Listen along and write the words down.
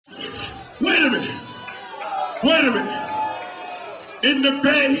Wait a minute. Wait a minute. In the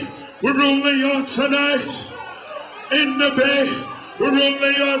Bay, we're rolling on tonight. In the Bay, we're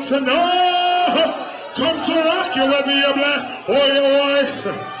rolling on tonight. Come to rock you whether you're black or you're white.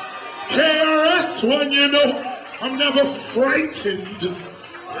 KRS One, you know, I'm never frightened.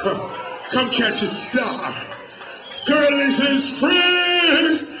 Come catch a star. Girlies is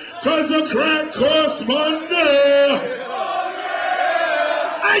free, cause the crack costs money.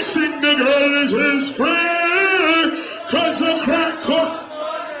 I sing the girlies is free, cause the crack costs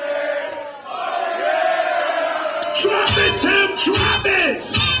money. Drop it, Tim, drop it!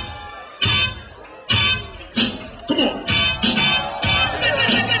 Come on.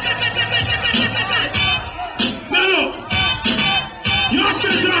 No. Y'all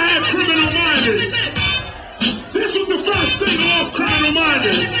said y'all had Criminal Minded. This was the first single off Criminal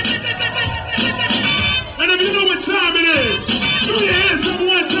Minded. And if you know what time it is, throw your hands up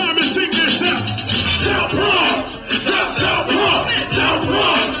one time and sing this out. South Bronx, South Bronx, South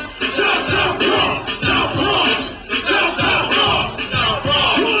Bronx, South Bronx, South Bronx, South Bronx, South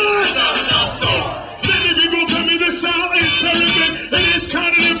Bronx. Many people tell me this style is terrific. It is kind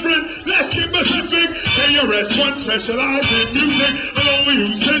of different. Let's get specific. KRS-One specialized in music. I only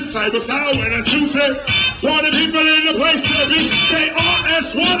use this type of style when I choose it. Party people in the place to be.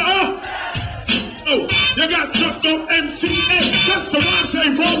 KRS-One up. Oh, you got jumped on MCA. That's the rhyme say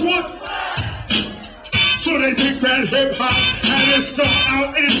wrong one. So they think that hip hop had its stuff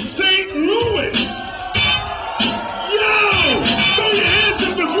out in St. Louis. Yo, throw your hands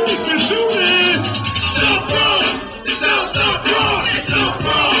up if we can do this. South Bronx, the South Bronx, South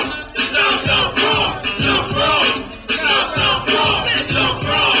Bronx, the South Bronx, South Bronx, the South Bronx, South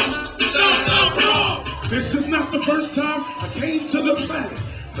Bronx, the South Bronx. This is not the first time I came to the planet,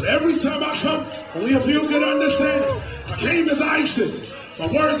 but every time I come, only a few could understand it. I came as ISIS. My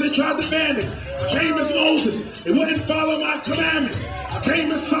words, they tried to ban it. I came as Moses. They wouldn't follow my commandments. I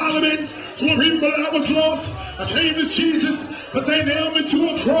came as Solomon to a people that was lost. I came as Jesus, but they nailed me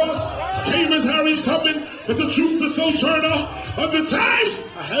to a cross. I came as Harry Tubman, but the truth, the sojourner. Other times,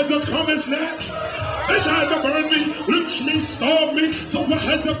 I had to come as Nat. They tried to burn me, lynch me, starve me, so I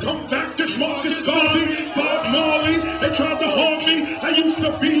had to come back as Marcus Garvey, Bob Marley. They tried to harm me. I used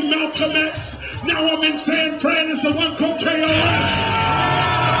to be Malcolm X. Now I'm in San Fran as the one called KRS.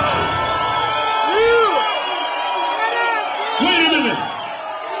 Wait a minute.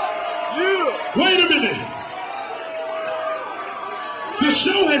 Wait a minute. The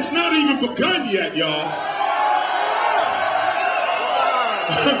show has not even begun yet, y'all.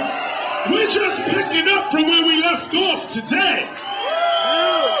 We're just picking up from where we left off today.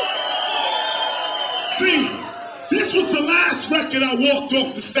 See, this was the last record I walked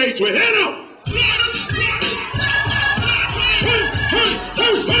off the stage with. Hit 'em!